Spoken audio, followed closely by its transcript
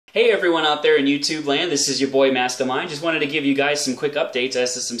Hey everyone out there in YouTube land, this is your boy Mastermind. Just wanted to give you guys some quick updates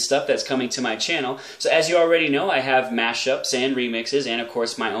as to some stuff that's coming to my channel. So as you already know, I have mashups and remixes and of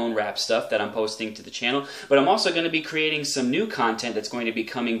course my own rap stuff that I'm posting to the channel. But I'm also going to be creating some new content that's going to be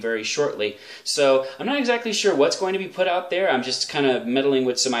coming very shortly. So I'm not exactly sure what's going to be put out there. I'm just kind of meddling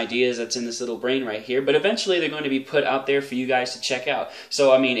with some ideas that's in this little brain right here. But eventually they're going to be put out there for you guys to check out.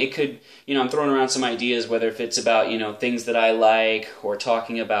 So I mean, it could, I'm throwing around some ideas, whether if it's about, things that I like or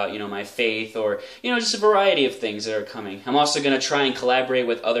talking about my faith, or just a variety of things that are coming. I'm also going to try and collaborate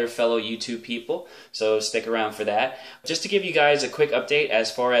with other fellow YouTube people, so stick around for that. Just to give you guys a quick update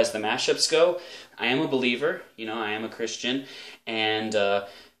as far as the mashups go, I am a believer, I am a Christian, and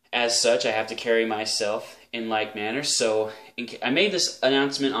as such I have to carry myself in like manner. So I made this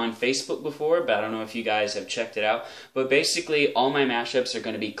announcement on Facebook before, but I don't know if you guys have checked it out. But basically, all my mashups are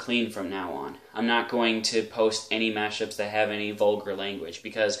going to be clean from now on. I'm not going to post any mashups that have any vulgar language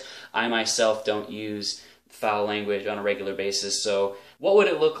because I myself don't use foul language on a regular basis. So what would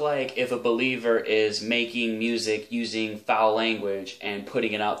it look like if a believer is making music using foul language and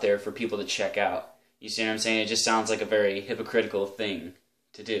putting it out there for people to check out? You see what I'm saying? It just sounds like a very hypocritical thing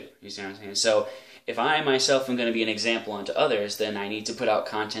to do. You see what I'm saying? So if I myself am going to be an example unto others, then I need to put out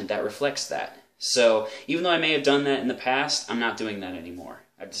content that reflects that. So even though I may have done that in the past, I'm not doing that anymore.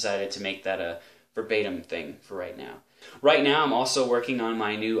 I've decided to make that a verbatim thing for right now. Right now, I'm also working on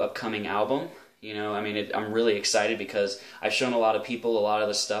my new upcoming album. I'm really excited because I've shown a lot of people a lot of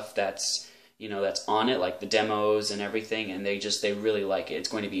the stuff that's that's on it, like the demos and everything, and they really like it. It's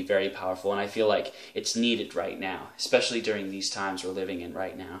going to be very powerful, and I feel like it's needed right now, especially during these times we're living in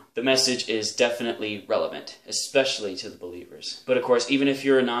right now. The message is definitely relevant, especially to the believers. But of course, even if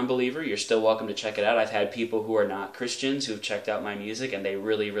you're a non-believer, you're still welcome to check it out. I've had people who are not Christians who've checked out my music, and they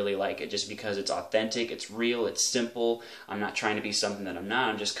really, really like it just because it's authentic, it's real, it's simple. I'm not trying to be something that I'm not.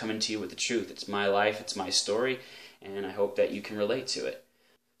 I'm just coming to you with the truth. It's my life, it's my story, and I hope that you can relate to it.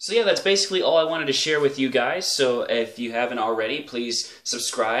 So yeah, that's basically all I wanted to share with you guys. So if you haven't already, please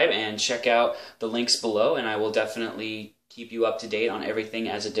subscribe and check out the links below, and I will definitely keep you up to date on everything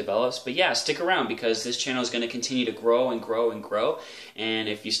as it develops. But yeah, stick around because this channel is going to continue to grow and grow and grow. And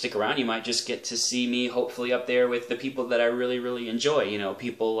if you stick around, you might just get to see me hopefully up there with the people that I really, really enjoy.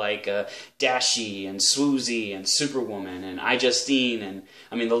 People like Dashie and Swoozie and Superwoman and iJustine, and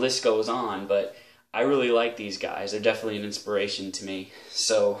I mean the list goes on, but I really like these guys. They're definitely an inspiration to me.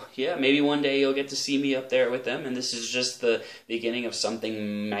 So, yeah, maybe one day you'll get to see me up there with them, and this is just the beginning of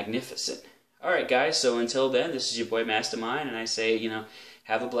something magnificent. Alright, guys, so until then, this is your boy Mastermind, and I say,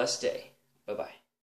 have a blessed day. Bye-bye.